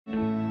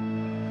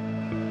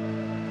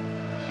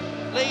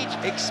Leeds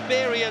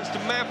experienced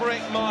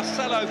maverick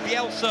Marcelo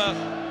Bielsa.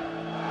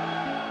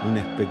 Un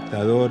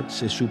espectador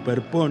se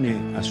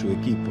superpone a su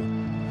equipo,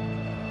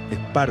 es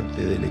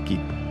parte del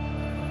equipo.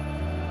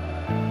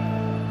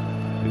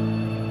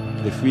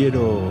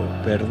 Prefiero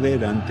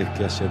perder antes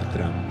que hacer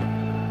trampa,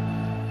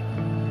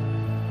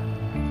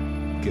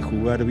 que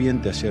jugar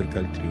bien te acerca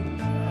al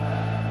triunfo.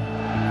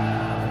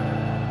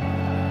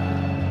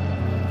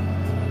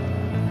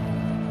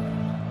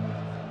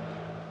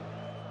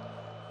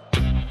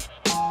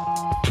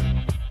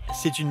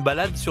 C'est une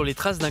balade sur les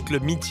traces d'un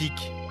club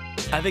mythique,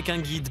 avec un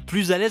guide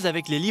plus à l'aise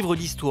avec les livres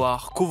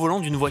d'histoire qu'au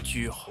volant d'une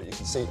voiture.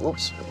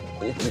 Oops.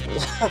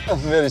 I'm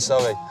really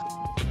sorry.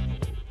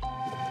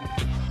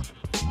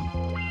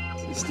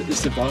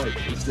 It's the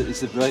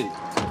break.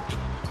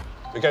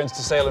 We're going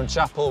to Salem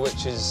Chapel,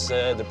 which is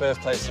the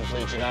birthplace of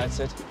Leeds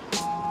United.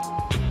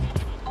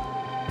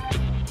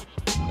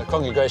 The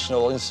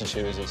Congregational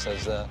Institute, as it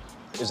says there,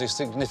 is a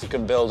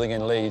significant building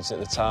in Leeds at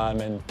the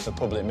time and for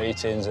public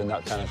meetings and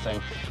that kind of thing.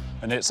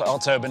 And it's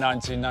October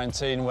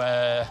 1919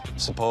 where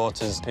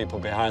supporters, people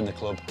behind the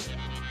club,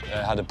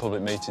 had a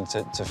public meeting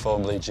to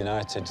form Leeds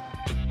United.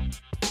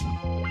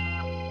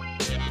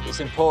 It's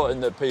important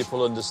that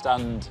people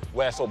understand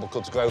where football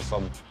clubs grow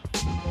from.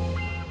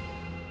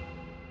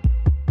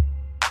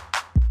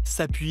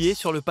 S'appuyer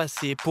sur le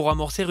passé pour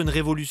amorcer une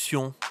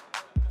révolution.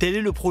 Tel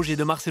est le projet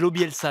de Marcelo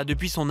Bielsa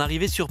depuis son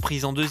arrivée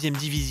surprise en deuxième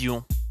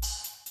division.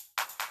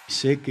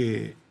 Sé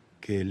que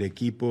el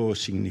equipo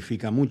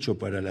significa mucho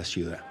para la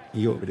ciudad.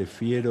 Yo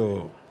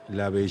prefiero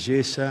la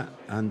belleza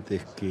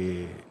antes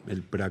que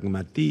el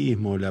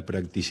pragmatismo, la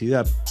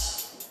practicidad.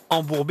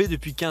 Embourbé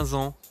depuis 15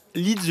 ans,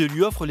 Leeds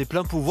lui offre les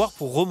pleins pouvoirs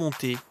pour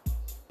remonter,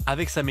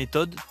 avec sa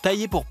méthode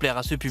taillée pour plaire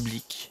à ce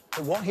public.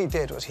 What he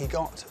did was he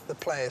got the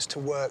players to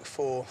work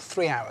for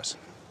 3 hours,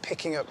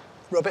 picking up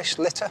rubbish,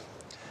 litter,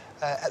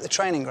 at the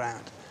training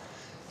ground.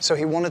 So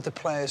he wanted the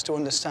players to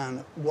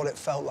understand what it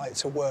felt like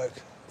to work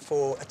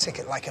for a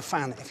ticket, like a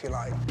fan, if you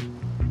like.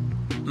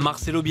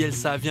 Marcelo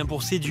Bielsa vient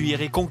pour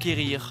séduire et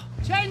conquérir.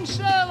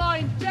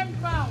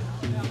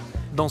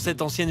 Dans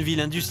cette ancienne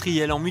ville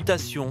industrielle en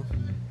mutation,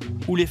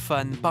 où les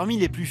fans, parmi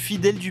les plus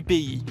fidèles du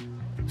pays,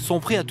 sont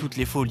prêts à toutes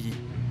les folies.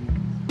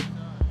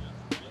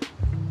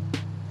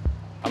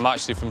 I'm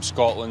actually from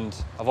Scotland.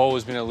 I've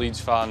always been a Leeds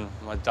fan.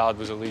 My dad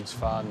was a Leeds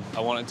fan.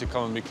 I wanted to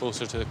come and be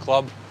closer to the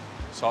club,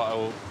 so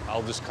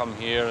I'll just come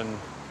here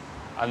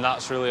and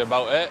that's really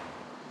about it.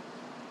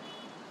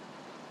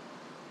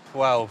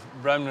 Well,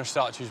 Bremner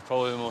statue is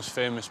probably the most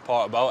famous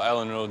part about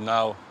Ellen Road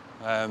now.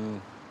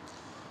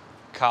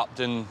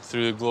 Captain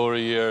through the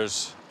glory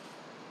years.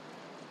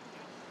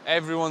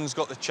 Everyone's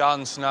got the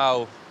chance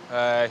now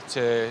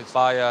to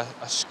buy a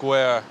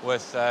square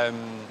with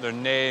their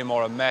name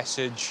or a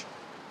message.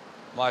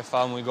 My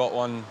family got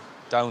one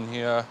down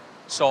here,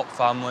 Sop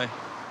family,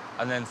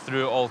 and then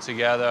threw it all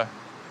together,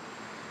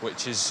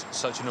 which is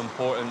such an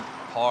important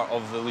part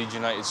of the Leeds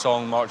United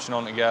song, Marching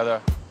On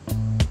Together.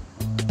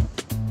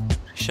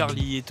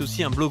 Charlie est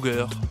aussi un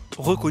blogueur,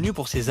 reconnu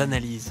pour ses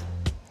analyses.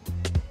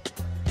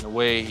 The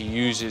way he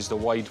uses the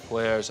wide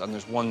players, and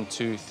there's 1,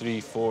 2,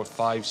 3, 4,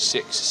 5,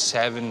 6,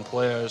 7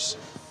 players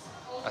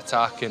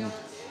attacking,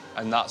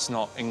 and that's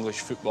not English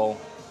football,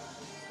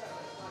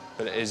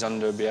 but it is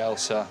under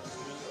Bielsa.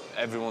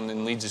 Everyone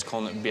in Leeds is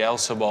calling it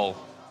Bielsa ball,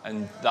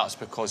 and that's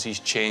because he's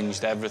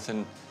changed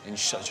everything in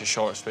such a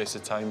short space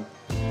of time.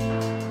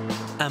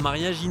 Un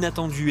mariage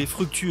inattendu et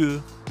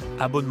fructueux.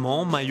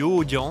 Abonnement, maillot,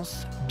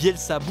 audience,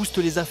 Bielsa booste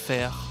les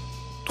affaires.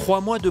 3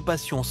 mois de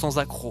passion sans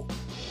accroc.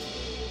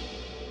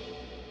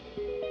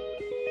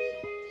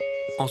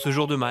 En ce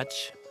jour de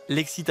match,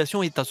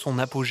 l'excitation est à son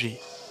apogée.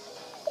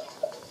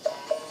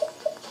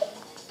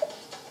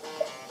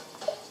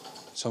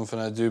 Something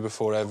I do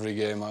before every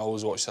game. I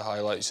always watch the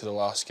highlights of the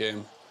last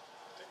game,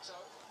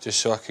 just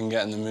so I can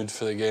get in the mood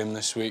for the game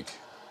this week.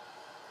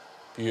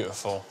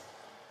 Beautiful.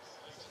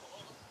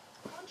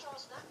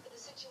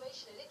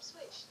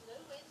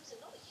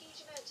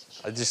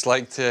 I just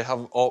like to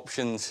have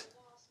options,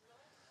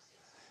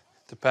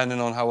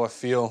 depending on how I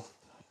feel.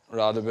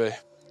 Rather be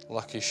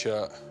lucky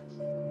shirt.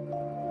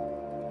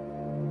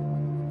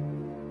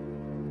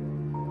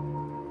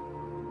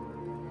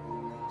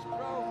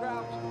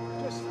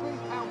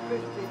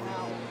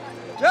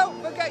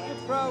 Don't forget your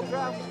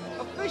programmes.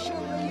 Official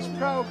Leeds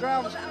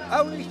programmes,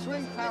 only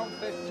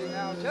 £3.50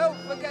 now. Don't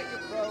forget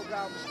your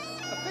programmes.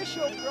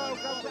 Official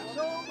programmes, that's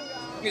all we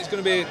are. It's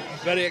going to be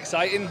very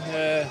exciting.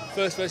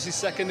 First versus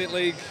second in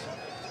league,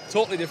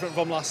 totally different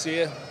from last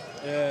year.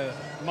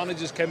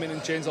 Managers came in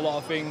and changed a lot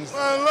of things.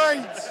 We're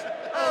late,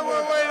 and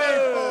we're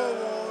winning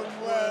 4-1.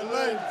 We're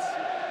late,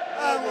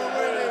 and we're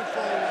winning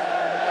 4-1.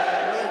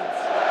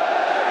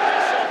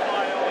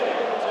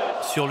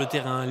 Sur le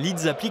terrain,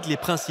 Leeds applique les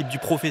principes du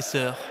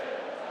professeur.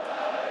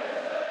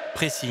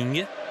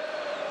 Pressing.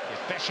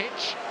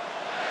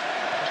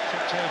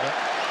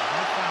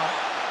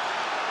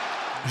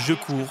 Jeu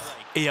court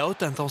et à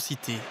haute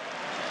intensité.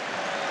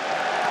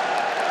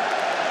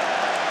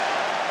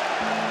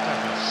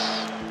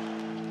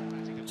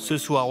 Ce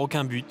soir,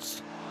 aucun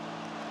but.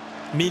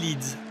 Mais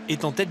Leeds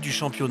est en tête du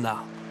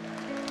championnat.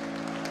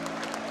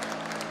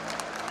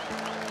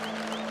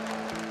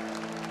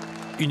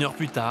 Une heure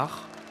plus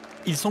tard,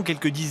 ils sont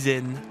quelques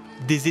dizaines,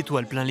 des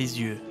étoiles plein les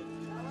yeux.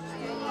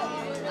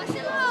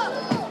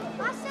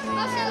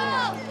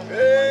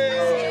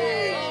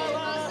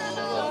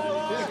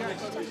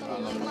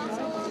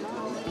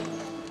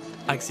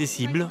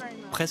 Accessible,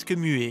 presque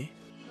muet.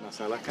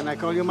 Marcelo, can I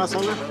call you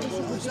Marcelo?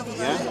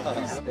 Yeah?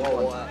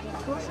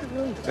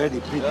 Very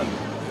pretty.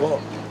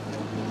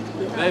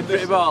 Very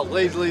pretty ball.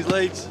 Leeds, Leeds,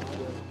 Leeds.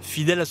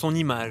 Fidèle à son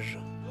image,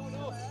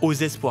 aux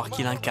espoirs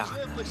qu'il incarne.